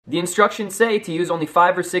The instructions say to use only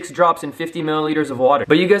 5 or 6 drops in 50 milliliters of water.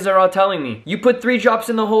 But you guys are all telling me, you put 3 drops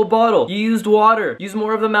in the whole bottle. You used water. Use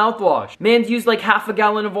more of the mouthwash. Man used like half a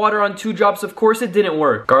gallon of water on 2 drops. Of course it didn't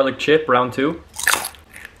work. Garlic chip, round 2.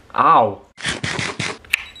 Ow.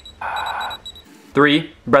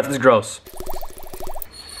 3, breath is gross.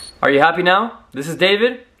 Are you happy now? This is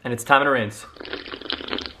David, and it's time to rinse.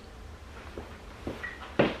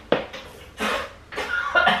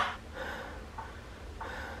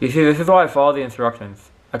 You see, this is why I follow the instructions.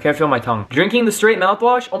 I can't feel my tongue. Drinking the straight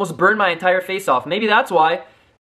mouthwash almost burned my entire face off. Maybe that's why